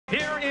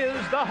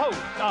is the host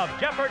of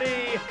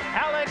Jeopardy,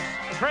 Alex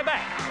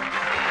Trebek.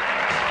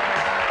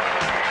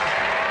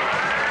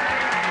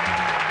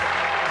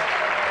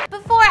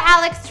 Before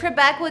Alex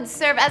Trebek would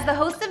serve as the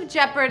host of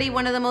Jeopardy,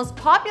 one of the most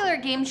popular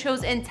game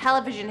shows in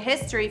television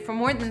history for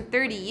more than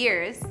 30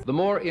 years. The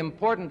more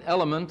important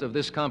element of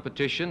this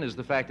competition is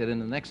the fact that in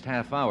the next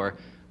half hour,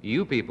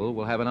 you people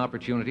will have an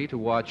opportunity to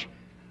watch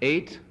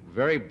 8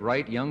 very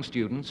bright young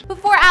students.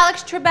 Before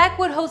Alex Trebek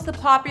would host the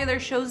popular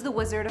shows The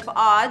Wizard of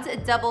Oz,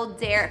 Double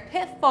Dare,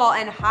 Pitfall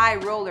and High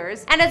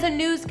Rollers, and as a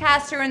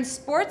newscaster and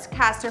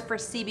sportscaster for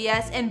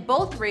CBS in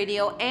both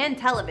radio and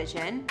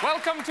television.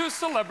 Welcome to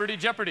Celebrity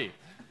Jeopardy!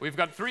 We've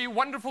got 3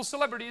 wonderful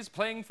celebrities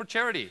playing for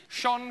charity.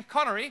 Sean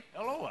Connery.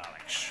 Hello,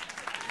 Alex.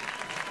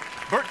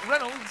 Burt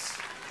Reynolds.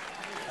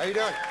 How you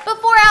doing?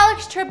 Before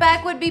Alex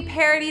Trebek would be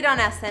parodied on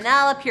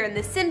SNL, appear in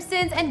The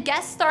Simpsons, and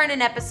guest star in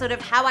an episode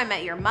of How I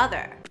Met Your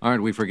Mother.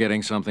 Aren't we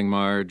forgetting something,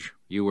 Marge?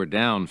 You were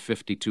down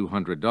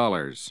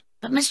 $5,200.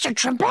 But Mr.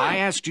 Trebek... I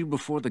asked you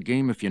before the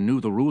game if you knew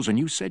the rules, and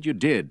you said you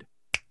did.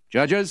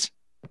 Judges?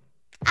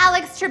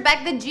 Alex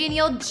Trebek, the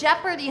genial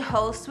Jeopardy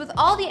host with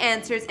all the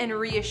answers and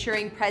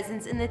reassuring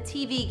presence in the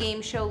TV game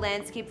show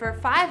landscape for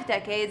 5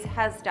 decades,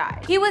 has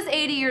died. He was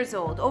 80 years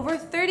old. Over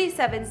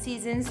 37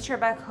 seasons,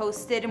 Trebek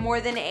hosted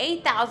more than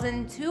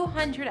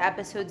 8,200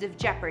 episodes of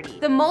Jeopardy,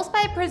 the most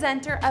by a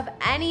presenter of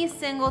any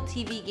single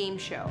TV game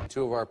show.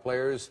 2 of our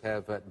players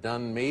have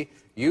done me.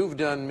 You've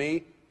done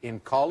me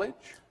in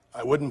college?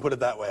 I wouldn't put it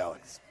that way,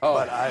 Alex. Oh.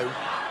 But I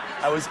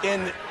was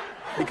in...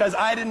 Because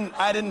I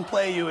didn't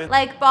play you in...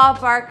 Like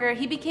Bob Barker,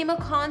 he became a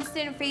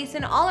constant face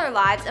in all our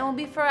lives and will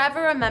be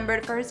forever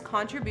remembered for his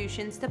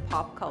contributions to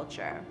pop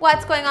culture.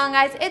 What's going on,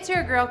 guys? It's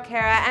your girl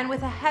Kara, and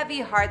with a heavy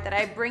heart that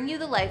I bring you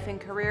the life and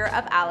career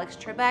of Alex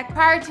Trebek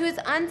prior to his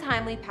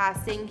untimely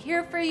passing,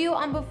 here for you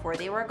on Before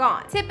They Were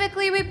Gone.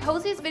 Typically, we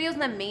post these videos on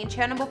the main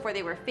channel before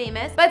they were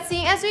famous, but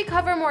seeing as we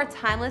cover more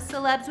timeless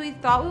celebs, we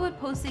thought we would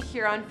post it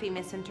here on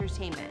Famous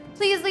Entertainment.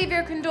 Please leave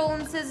your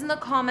condolences in the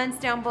comments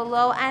down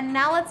below, and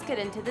now let's get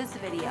into this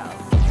video.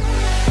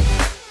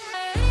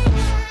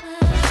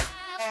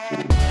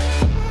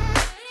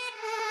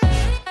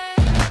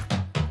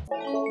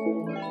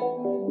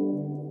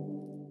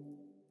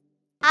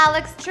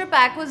 Alex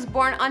Trebek was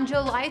born on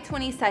July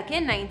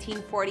 22nd,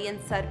 1940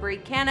 in Sudbury,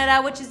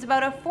 Canada, which is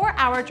about a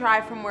 4-hour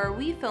drive from where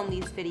we film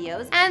these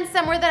videos, and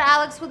somewhere that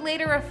Alex would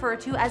later refer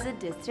to as a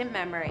distant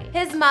memory.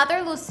 His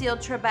mother, Lucille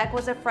Trebek,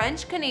 was a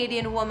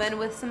French-Canadian woman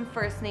with some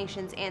First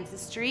Nations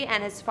ancestry,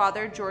 and his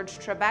father, George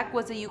Trebek,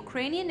 was a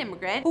Ukrainian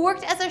immigrant who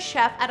worked as a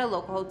chef at a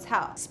local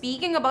hotel.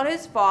 Speaking about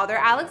his father,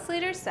 Alex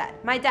later said,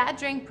 "My dad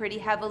drank pretty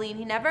heavily and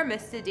he never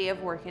missed a day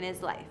of work in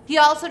his life." He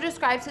also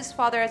describes his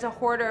father as a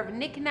hoarder of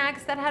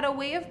knickknacks that had a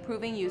way of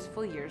proving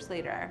useful years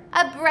later.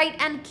 A bright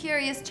and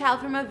curious child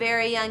from a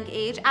very young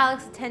age,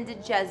 Alex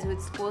attended Jesuit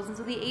schools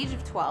until the age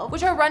of 12,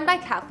 which are run by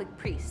Catholic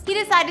priests. He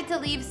decided to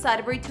leave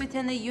Sudbury to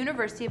attend the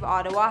University of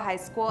Ottawa High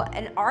School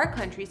in our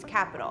country's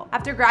capital.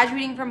 After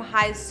graduating from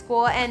high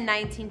school in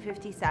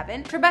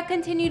 1957, Trebek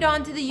continued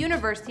on to the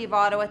University of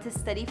Ottawa to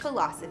study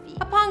philosophy.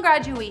 Upon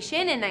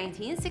graduation in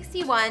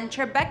 1961,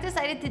 Trebek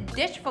decided to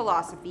ditch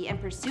philosophy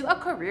and pursue a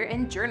career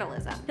in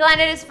journalism. He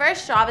landed his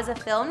first job as a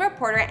film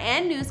reporter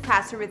and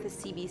newscaster with the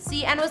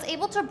CBC and was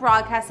able to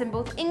broadcast in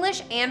both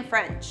English and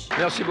French.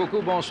 Merci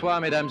beaucoup, bonsoir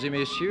mesdames et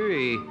messieurs,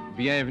 et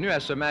bienvenue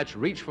à ce match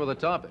Reach for the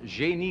Top,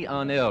 Génie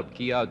en herbe,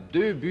 qui a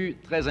 2 buts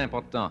très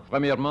importants.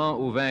 Premièrement,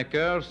 au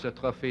vainqueur, ce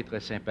trophée très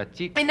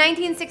sympathique. In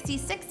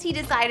 1966, he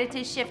decided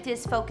to shift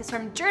his focus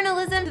from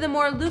journalism to the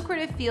more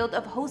lucrative field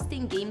of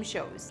hosting game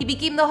shows. He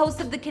became the host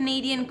of the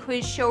Canadian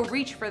quiz show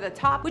Reach for the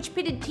Top, which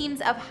pitted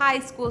teams of high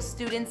school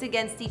students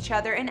against each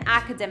other in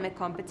academic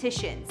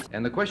competitions.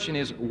 And the question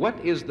is, what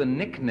is the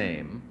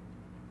nickname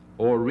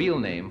or real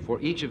name for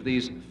each of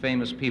these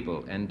famous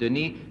people? And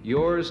Denis,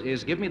 yours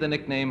is, give me the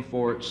nickname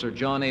for Sir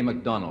John A.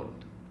 Macdonald.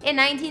 In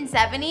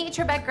 1970,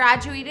 Trebek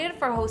graduated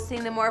for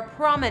hosting the more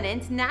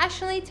prominent,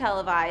 nationally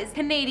televised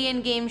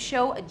Canadian game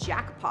show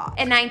Jackpot.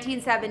 In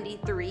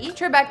 1973,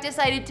 Trebek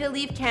decided to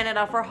leave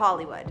Canada for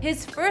Hollywood.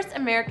 His first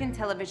American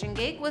television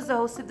gig was the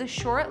host of the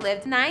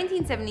short-lived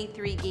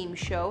 1973 game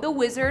show The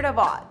Wizard of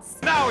Oz.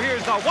 Now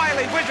here's the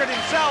wily wizard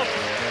himself,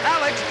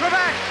 Alex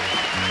Trebek.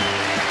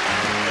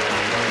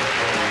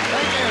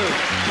 Thank you.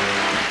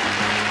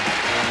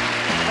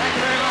 Thank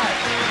you very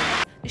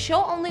much. The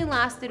show only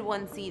lasted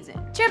 1 season.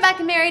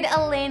 Trebek married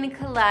Elaine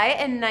Kalai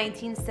in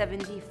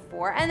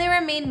 1974, and they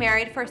remained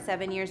married for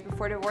 7 years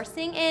before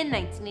divorcing in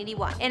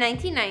 1981. In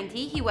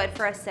 1990, he wed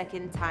for a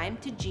second time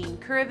to Jean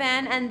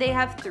Caravan, and they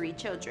have 3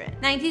 children.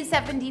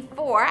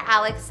 1974,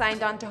 Alex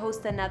signed on to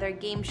host another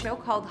game show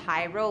called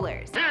High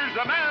Rollers. Here's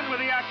the man with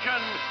the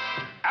action,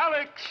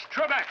 Alex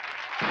Trebek.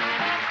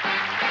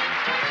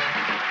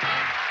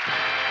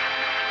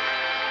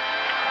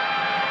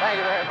 Thank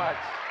you very much.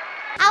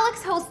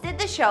 Alex hosted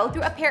the show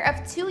through a pair of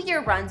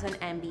 2-year runs on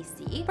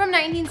NBC from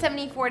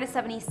 1974 to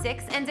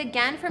 76 and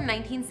again from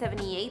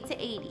 1978 to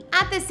 80.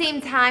 At the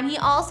same time, he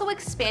also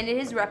expanded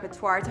his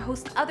repertoire to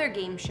host other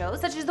game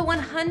shows such as the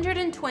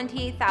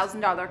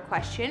 $128,000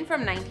 question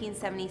from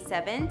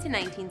 1977 to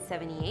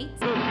 1978.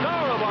 The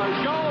star of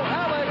our show,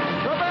 Alex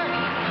Trebek.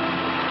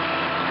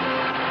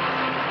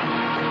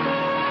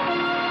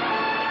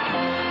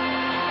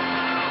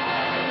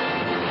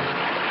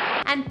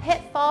 And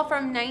Pitfall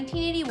from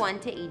 1981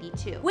 to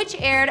 82, which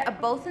aired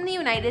both in the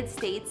United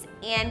States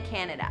and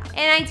Canada.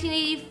 In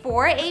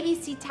 1984,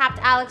 ABC tapped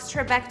Alex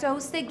Trebek to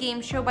host a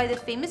game show by the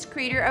famous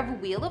creator of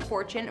Wheel of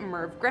Fortune,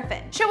 Merv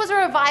Griffin. The show was a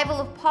revival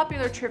of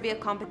popular trivia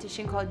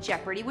competition called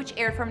Jeopardy, which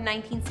aired from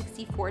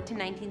 1964 to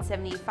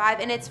 1975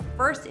 in its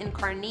first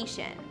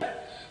incarnation. Let's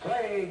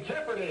play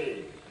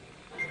Jeopardy.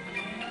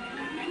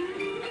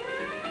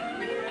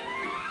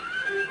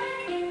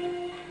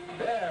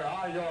 There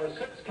are your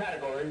 6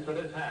 categories for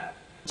this half.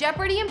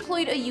 Jeopardy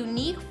employed a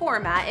unique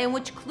format in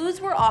which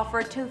clues were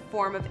offered to the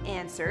form of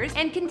answers,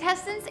 and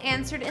contestants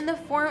answered in the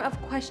form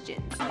of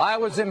questions. I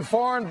was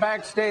informed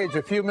backstage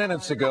a few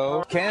minutes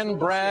ago, Ken,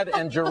 Brad,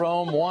 and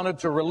Jerome wanted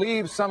to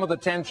relieve some of the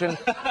tension,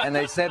 and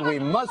they said we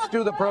must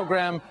do the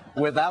program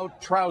without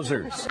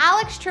trousers.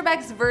 Alex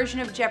Trebek's version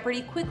of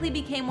Jeopardy quickly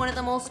became one of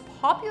the most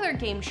popular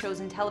game shows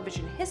in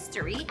television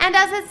history, and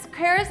as its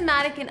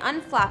charismatic and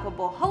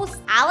unflappable host,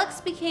 Alex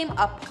became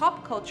a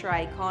pop culture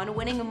icon,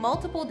 winning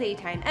multiple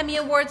Daytime Emmy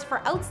Awards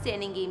for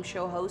Outstanding Game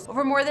Show Host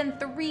over more than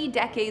 3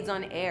 decades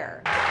on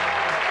air.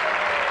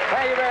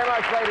 Thank you very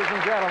much, ladies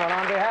and gentlemen.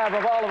 On behalf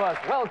of all of us,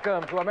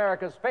 welcome to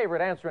America's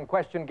favorite answer and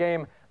question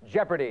game,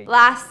 Jeopardy.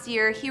 Last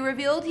year, he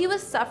revealed he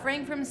was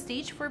suffering from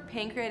stage 4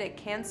 pancreatic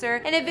cancer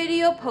in a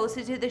video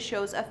posted to the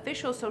show's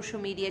official social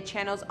media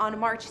channels on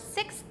March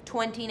 6,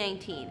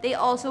 2019. They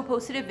also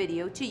posted a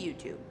video to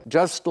YouTube.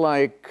 Just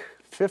like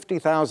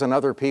 50,000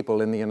 other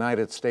people in the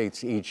United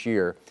States each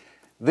year,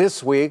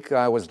 this week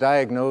I was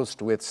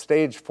diagnosed with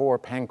stage 4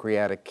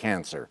 pancreatic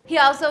cancer. He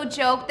also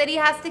joked that he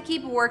has to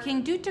keep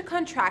working due to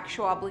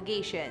contractual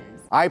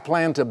obligations. I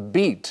plan to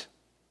beat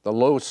the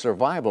low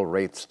survival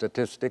rate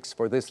statistics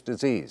for this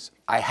disease.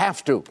 I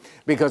have to,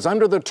 because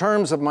under the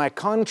terms of my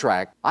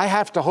contract, I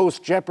have to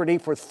host Jeopardy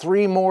for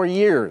 3 more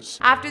years.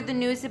 After the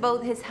news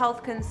about his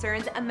health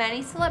concerns,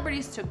 many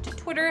celebrities took to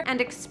Twitter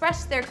and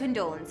expressed their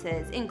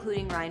condolences,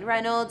 including Ryan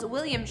Reynolds,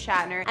 William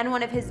Shatner, and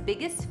one of his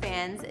biggest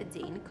fans,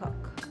 Dane Cook.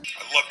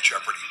 I love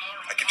Jeopardy.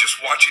 I can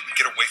just watch it and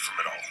get away from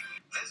it all.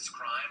 This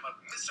crime of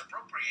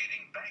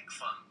misappropriating bank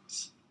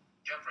funds.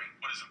 Jeffrey,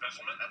 what is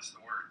embezzlement? That's the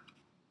word.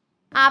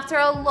 After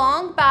a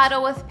long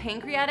battle with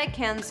pancreatic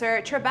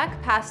cancer, Trebek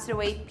passed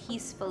away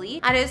peacefully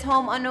at his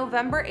home on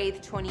November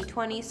 8,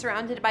 2020,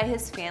 surrounded by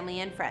his family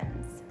and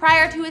friends.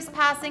 Prior to his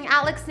passing,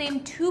 Alex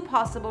named 2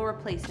 possible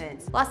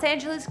replacements: Los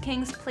Angeles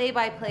Kings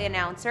play-by-play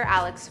announcer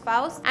Alex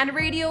Faust and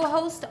radio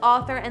host,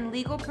 author, and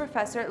legal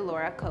professor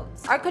Laura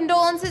Coates. Our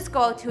condolences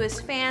go out to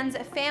his fans,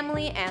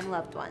 family, and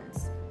loved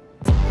ones.